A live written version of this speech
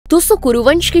दोस्तों,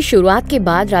 कुरुवंश की शुरुआत के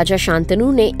बाद राजा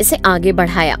शांतनु ने इसे आगे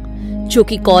बढ़ाया, जो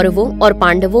कि कौरवों और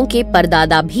पांडवों के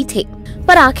परदादा भी थे।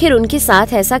 पर आखिर उनके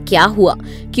साथ ऐसा क्या हुआ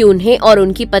कि उन्हें और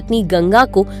उनकी पत्नी गंगा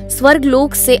को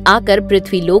स्वर्गलोक से आकर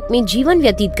पृथ्वीलोक में जीवन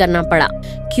व्यतीत करना पड़ा?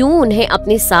 क्यों उन्हें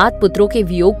अपने 7 पुत्रों के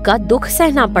वियोग का दुख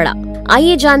सहना पड़ा?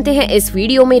 आइए जानते हैं इस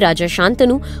वीडियो में राजा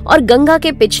शांतनु और गंगा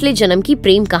के पिछले जन्म की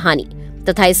प्रेम कहानी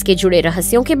तथा इसके जुड़े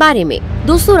रहस्यों के बारे में।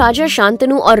 दोस्तों, राजा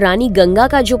शांतनु और रानी गंगा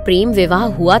का जो प्रेम विवाह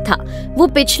हुआ था वो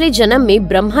पिछले जन्म में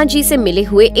ब्रह्मा जी से मिले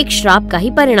हुए एक श्राप का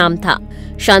ही परिणाम था।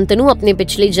 शांतनु अपने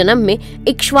पिछले जन्म में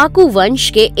इक्ष्वाकु वंश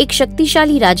के एक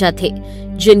शक्तिशाली राजा थे,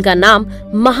 जिनका नाम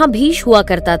महाभीष हुआ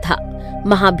करता था।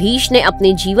 महाभीष ने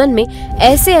अपने जीवन में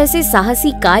ऐसे ऐसे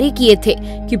साहसी कार्य किए थे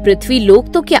कि पृथ्वी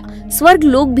लोक तो क्या, स्वर्ग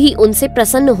लोक भी उनसे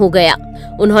प्रसन्न हो गया।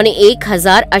 उन्होंने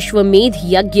 1000 अश्वमेध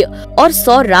यज्ञ और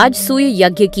 100 राजसूय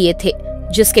यज्ञ किए थे,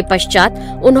 जिसके पश्चात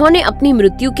उन्होंने अपनी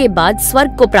मृत्यु के बाद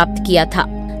स्वर्ग को प्राप्त किया था।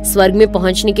 स्वर्ग में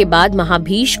पहुंचने के बाद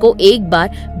महाभीष को एक बार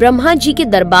ब्रह्मा जी के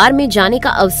दरबार में जाने का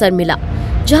अवसर मिला,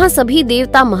 जहां सभी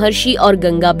देवता, महर्षि और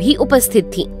गंगा भी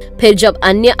उपस्थित थीं। फिर जब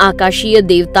अन्य आकाशीय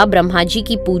देवता ब्रह्मा जी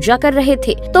की पूजा कर रहे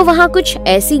थे, तो वहां कुछ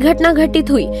ऐसी घटना घटित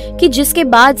हुई कि जिसके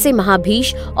बाद से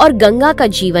महाभीष और गंगा का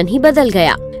जीवन ही बदल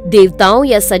गया। देवताओं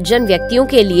या सज्जन व्यक्तियों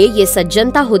के लिए ये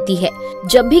सज्जनता होती है।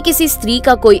 जब भी किसी स्त्री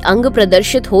का कोई अंग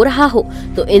प्रदर्शित हो रहा हो,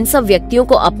 तो इन सब व्यक्तियों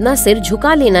को अपना सिर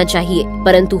झुका लेना चाहिए।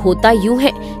 परंतु होता यूं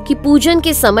है कि पूजन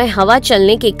के समय हवा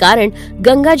चलने के कारण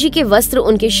गंगा जी के वस्त्र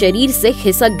उनके शरीर से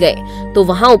खिसक गए, तो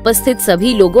वहां उपस्थित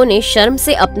सभी लोगों ने शर्म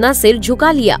से अपना सिर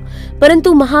झुका लिया।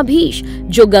 परंतु महाभीष,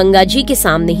 जो गंगा जी के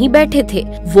सामने ही बैठे थे,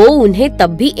 वो उन्हें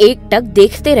तब भी एकटक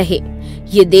देखते रहे।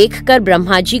 ये देखकर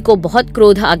ब्रह्मा जी को बहुत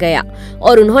क्रोध आ गया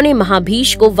और उन्होंने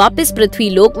महाभीष को वापस पृथ्वी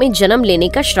लोक में जन्म लेने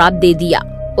का श्राप दे दिया।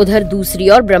 उधर दूसरी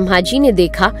ओर ब्रह्मा जी ने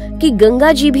देखा कि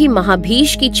गंगा जी भी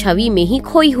महाभीष की छवि में ही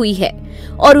खोई हुई है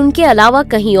और उनके अलावा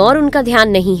कहीं और उनका ध्यान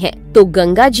नहीं है। तो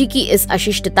गंगा जी की इस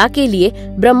अशिष्टता के लिए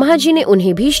ब्रह्मा जी ने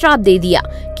उन्हें भी श्राप दे दिया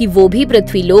कि वो भी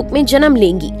पृथ्वी लोक में जन्म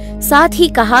लेंगी। साथ ही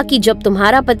कहा कि जब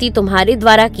तुम्हारा पति तुम्हारे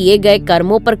द्वारा किए गए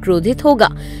कर्मों पर क्रोधित होगा,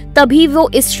 तभी वो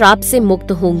इस श्राप से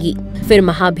मुक्त होंगी। फिर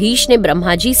महाभीष ने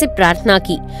ब्रह्मा जी से प्रार्थना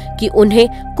की कि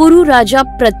उन्हें कुरु राजा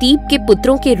प्रतीप के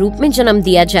पुत्रों के रूप में जन्म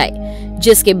दिया जाए,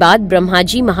 जिसके बाद ब्रह्मा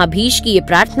जी महाभीष की ये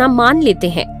प्रार्थना मान लेते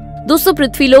हैं। दोस्तों,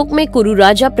 पृथ्वीलोक में कुरु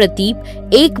राजा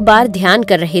प्रतीप एक बार ध्यान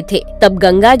कर रहे थे। तब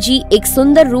गंगा जी एक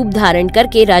सुंदर रूप धारण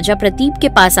करके राजा प्रतीप के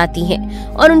पास आती हैं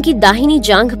और उनकी दाहिनी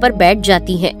जांघ पर बैठ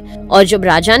जाती हैं। और जब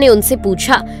राजा ने उनसे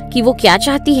पूछा कि वो क्या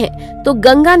चाहती हैं, तो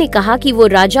गंगा ने कहा कि वो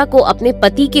राजा को अपने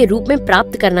पति के रूप में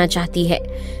प्राप्त करना चाहती है।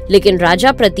 लेकिन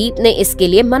राजा प्रतीप ने इसके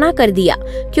लिए मना कर दिया,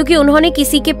 क्योंकि उन्होंने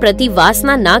किसी के प्रति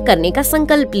वासना न करने का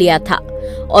संकल्प लिया था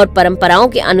और परंपराओं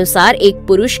के अनुसार एक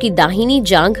पुरुष की दाहिनी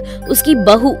जांघ उसकी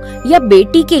बहू या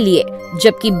बेटी के लिए,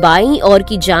 जबकि बाईं ओर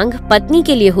की जांघ पत्नी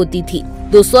के लिए होती थी।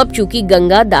 दोस्तों, अब चूंकि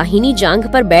गंगा दाहिनी जांघ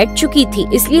पर बैठ चुकी थी,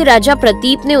 इसलिए राजा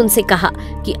प्रतीप ने उनसे कहा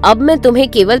कि अब मैं तुम्हें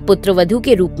केवल पुत्रवधू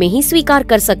के रूप में ही स्वीकार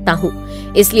कर सकता हूँ।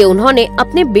 इसलिए उन्होंने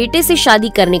अपने बेटे से शादी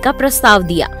करने का प्रस्ताव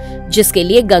दिया, जिसके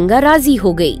लिए गंगा राजी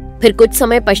हो गई। फिर कुछ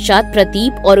समय पश्चात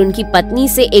प्रतीप और उनकी पत्नी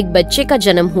से एक बच्चे का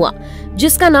जन्म हुआ,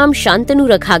 जिसका नाम शांतनु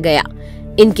रखा गया।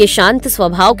 इनके शांत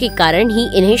स्वभाव के कारण ही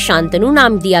इन्हें शांतनु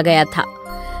नाम दिया गया था।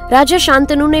 राजा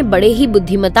शांतनु ने बड़े ही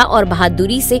बुद्धिमता और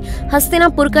बहादुरी से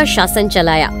हस्तिनापुर का शासन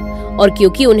चलाया, और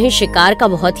क्योंकि उन्हें शिकार का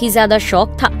बहुत ही ज्यादा शौक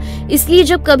था, इसलिए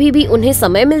जब कभी भी उन्हें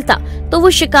समय मिलता तो वो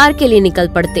शिकार के लिए निकल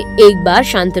पड़ते। एक बार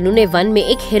शांतनु ने वन में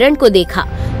एक हिरण को देखा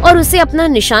और उसे अपना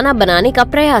निशाना बनाने का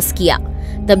प्रयास किया।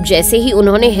 तब जैसे ही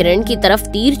उन्होंने हिरण की तरफ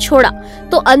तीर छोड़ा,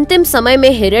 तो अंतिम समय में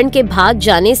हिरण के भाग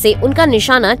जाने से उनका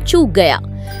निशाना चूक गया।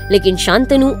 लेकिन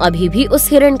शांतनु अभी भी उस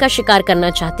हिरण का शिकार करना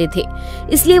चाहते थे,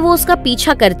 इसलिए वो उसका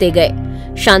पीछा करते गए।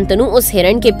 शांतनु उस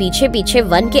हिरण के पीछे पीछे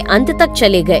वन के अंत तक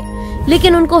चले गए,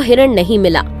 लेकिन उनको हिरण नहीं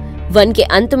मिला। वन के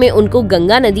अंत में उनको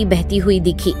गंगा नदी बहती हुई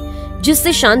दिखी,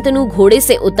 जिससे शांतनु घोड़े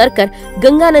से उतरकर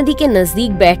गंगा नदी के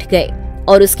नजदीक बैठ गए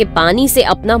और उसके पानी से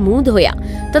अपना मुंह धोया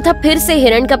तथा फिर से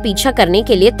हिरण का पीछा करने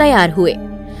के लिए तैयार हुए।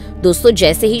 दोस्तों,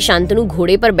 जैसे ही शांतनु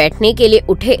घोड़े पर बैठने के लिए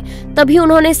उठे, तभी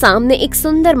उन्होंने सामने एक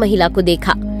सुंदर महिला को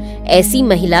देखा। ऐसी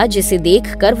महिला जिसे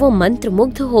देखकर वो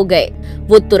मंत्रमुग्ध हो गए।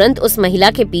 वो तुरंत उस महिला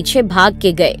के पीछे भाग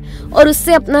के गए और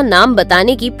उससे अपना नाम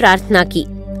बताने की प्रार्थना की।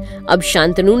 अब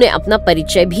शांतनु ने अपना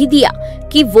परिचय भी दिया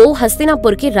कि वो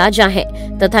हस्तिनापुर के राजा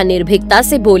हैं तथा निर्भीकता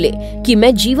से बोले कि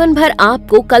मैं जीवन भर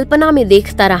आपको कल्पना में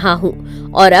देखता रहा हूँ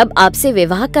और अब आपसे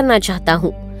विवाह करना चाहता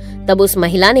हूँ। तब उस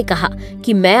महिला ने कहा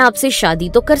कि मैं आपसे शादी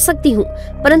तो कर सकती हूँ,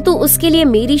 परंतु उसके लिए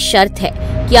मेरी शर्त है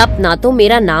कि आप ना तो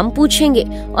मेरा नाम पूछेंगे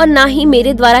और ना ही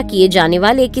मेरे द्वारा किए जाने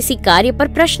वाले किसी कार्य पर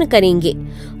प्रश्न करेंगे,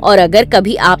 और अगर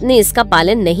कभी आपने इसका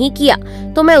पालन नहीं किया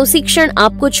तो मैं उसी क्षण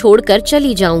आपको छोड़कर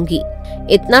चली जाऊंगी।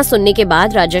 इतना सुनने के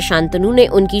बाद राजा शांतनु ने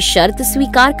उनकी शर्त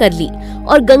स्वीकार कर ली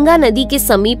और गंगा नदी के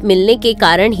समीप मिलने के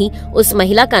कारण ही उस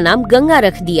महिला का नाम गंगा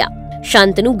रख दिया।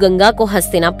 शांतनु गंगा को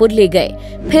हस्तिनापुर ले गए,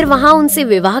 फिर वहाँ उनसे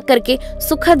विवाह करके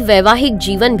सुखद वैवाहिक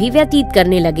जीवन भी व्यतीत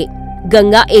करने लगे।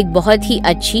 गंगा एक बहुत ही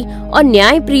अच्छी और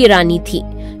न्यायप्रिय रानी थी,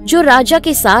 जो राजा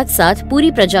के साथ साथ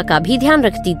पूरी प्रजा का भी ध्यान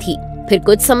रखती थी। फिर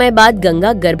कुछ समय बाद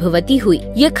गंगा गर्भवती हुई।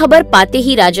 ये खबर पाते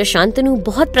ही राजा शांतनु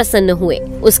बहुत प्रसन्न हुए।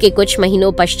 उसके कुछ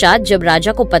महीनों पश्चात जब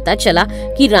राजा को पता चला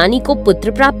कि रानी को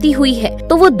पुत्र प्राप्ति हुई है,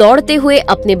 तो वो दौड़ते हुए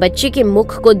अपने बच्चे के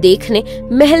मुख को देखने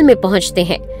महल में पहुंचते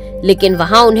हैं। लेकिन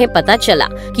वहाँ उन्हें पता चला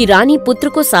कि रानी पुत्र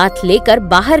को साथ लेकर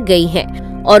बाहर गई है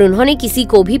और उन्होंने किसी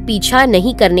को भी पीछा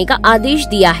नहीं करने का आदेश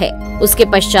दिया है। उसके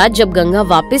पश्चात जब गंगा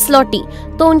वापस लौटी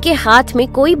तो उनके हाथ में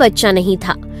कोई बच्चा नहीं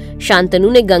था। शांतनु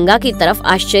ने गंगा की तरफ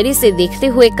आश्चर्य से देखते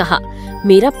हुए कहा,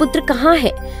 मेरा पुत्र कहाँ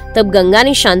है? तब गंगा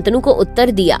ने शांतनु को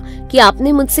उत्तर दिया कि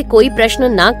आपने मुझसे कोई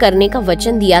प्रश्न ना करने का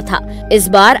वचन दिया था। इस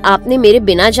बार आपने मेरे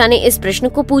बिना जाने इस प्रश्न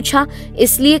को पूछा,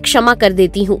 इसलिए क्षमा कर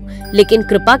देती हूँ, लेकिन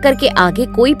कृपा करके आगे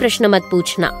कोई प्रश्न मत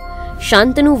पूछना।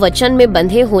 शांतनु वचन में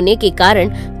बंधे होने के कारण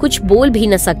कुछ बोल भी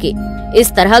न सके।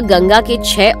 इस तरह गंगा के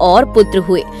 6 और पुत्र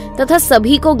हुए तथा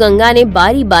सभी को गंगा ने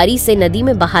बारी बारी से नदी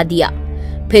में बहा दिया।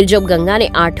 फिर जब गंगा ने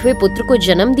 8वें पुत्र को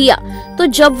जन्म दिया, तो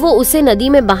जब वो उसे नदी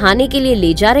में बहाने के लिए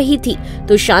ले जा रही थी,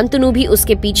 तो शांतनु भी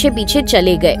उसके पीछे पीछे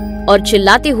चले गए और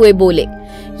चिल्लाते हुए बोले,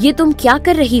 ये तुम क्या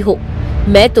कर रही हो?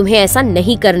 मैं तुम्हें ऐसा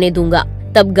नहीं करने दूंगा।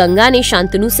 तब गंगा ने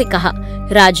शांतनु से कहा,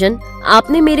 राजन,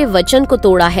 आपने मेरे वचन को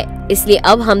तोड़ा है, इसलिए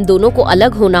अब हम दोनों को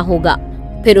अलग होना होगा।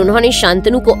 फिर उन्होंने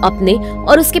शांतनु को अपने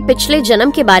और उसके पिछले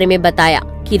जन्म के बारे में बताया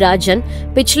कि राजन,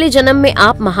 पिछले जन्म में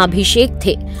आप महाभिषेक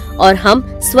थे और हम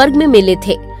स्वर्ग में मिले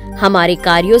थे। हमारे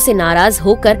कार्यों से नाराज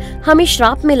होकर हमें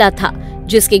श्राप मिला था,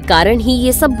 जिसके कारण ही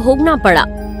ये सब भोगना पड़ा।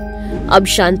 अब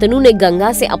शांतनु ने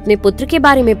गंगा से अपने पुत्र के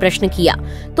बारे में प्रश्न किया,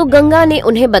 तो गंगा ने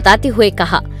उन्हें बताते हुए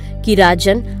कहा कि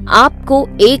राजन, आपको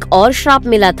एक और श्राप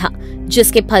मिला था,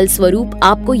 जिसके फल स्वरूप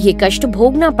आपको ये कष्ट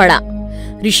भोगना पड़ा।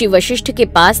 ऋषि वशिष्ठ के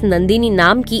पास नंदिनी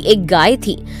नाम की एक गाय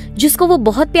थी, जिसको वो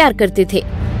बहुत प्यार करते थे।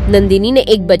 नंदिनी ने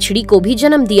एक बछड़ी को भी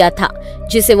जन्म दिया था,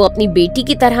 जिसे वो अपनी बेटी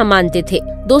की तरह मानते थे।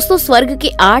 दोस्तों, स्वर्ग के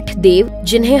 8 देव,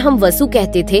 जिन्हें हम वसु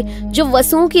कहते थे, जब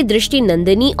वसुओं की दृष्टि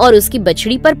नंदिनी और उसकी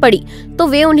बछड़ी पर पड़ी, तो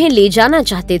वे उन्हें ले जाना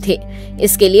चाहते थे।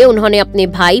 इसके लिए उन्होंने अपने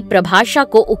भाई प्रभाषा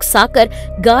को उकसाकर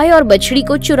गाय और बछड़ी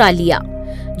को चुरा लिया।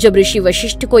 जब ऋषि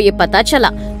वशिष्ठ को ये पता चला,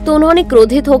 तो उन्होंने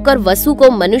क्रोधित होकर वसु को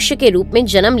मनुष्य के रूप में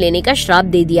जन्म लेने का श्राप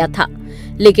दे दिया था।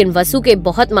 लेकिन वसु के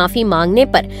बहुत माफी मांगने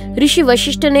पर ऋषि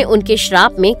वशिष्ठ ने उनके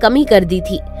श्राप में कमी कर दी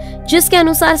थी, जिसके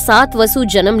अनुसार 7 वसु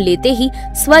जन्म लेते ही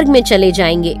स्वर्ग में चले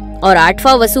जाएंगे और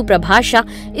 8वां वसु प्रभाषा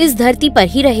इस धरती पर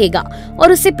ही रहेगा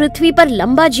और उसे पृथ्वी पर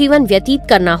लंबा जीवन व्यतीत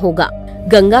करना होगा।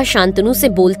 गंगा शांतनु से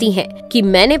बोलती हैं कि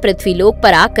मैंने पृथ्वीलोक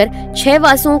पर आकर 6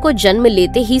 वासुओं को जन्म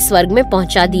लेते ही स्वर्ग में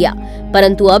पहुंचा दिया,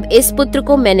 परंतु अब इस पुत्र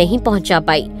को मैं नहीं पहुंचा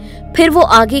पाई। फिर वो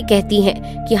आगे कहती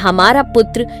हैं कि हमारा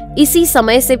पुत्र इसी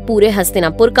समय से पूरे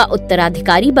हस्तिनापुर का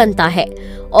उत्तराधिकारी बनता है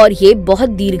और ये बहुत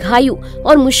दीर्घायु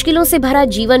और मुश्किलों से भरा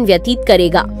जीवन व्यतीत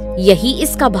करेगा। यही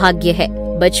इसका भाग्य है।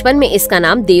 बचपन में इसका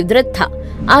नाम देवव्रत था।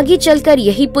 आगे चलकर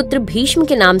यही पुत्र भीष्म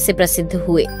के नाम से प्रसिद्ध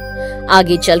हुए।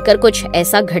 आगे चलकर कुछ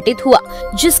ऐसा घटित हुआ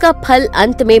जिसका फल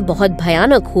अंत में बहुत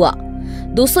भयानक हुआ।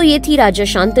 दोस्तों, ये थी राजा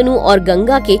शांतनु और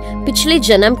गंगा के पिछले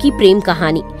जन्म की प्रेम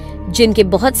कहानी, जिनके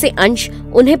बहुत से अंश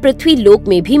उन्हें पृथ्वी लोक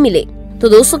में भी मिले। तो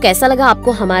दोस्तों, कैसा लगा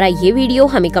आपको हमारा ये वीडियो?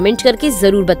 हमें कमेंट करके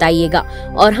जरूर बताइएगा।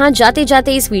 और हाँ, जाते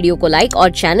जाते इस वीडियो को लाइक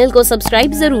और चैनल को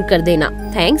सब्सक्राइब जरूर कर देना।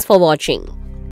 Thanks for watching.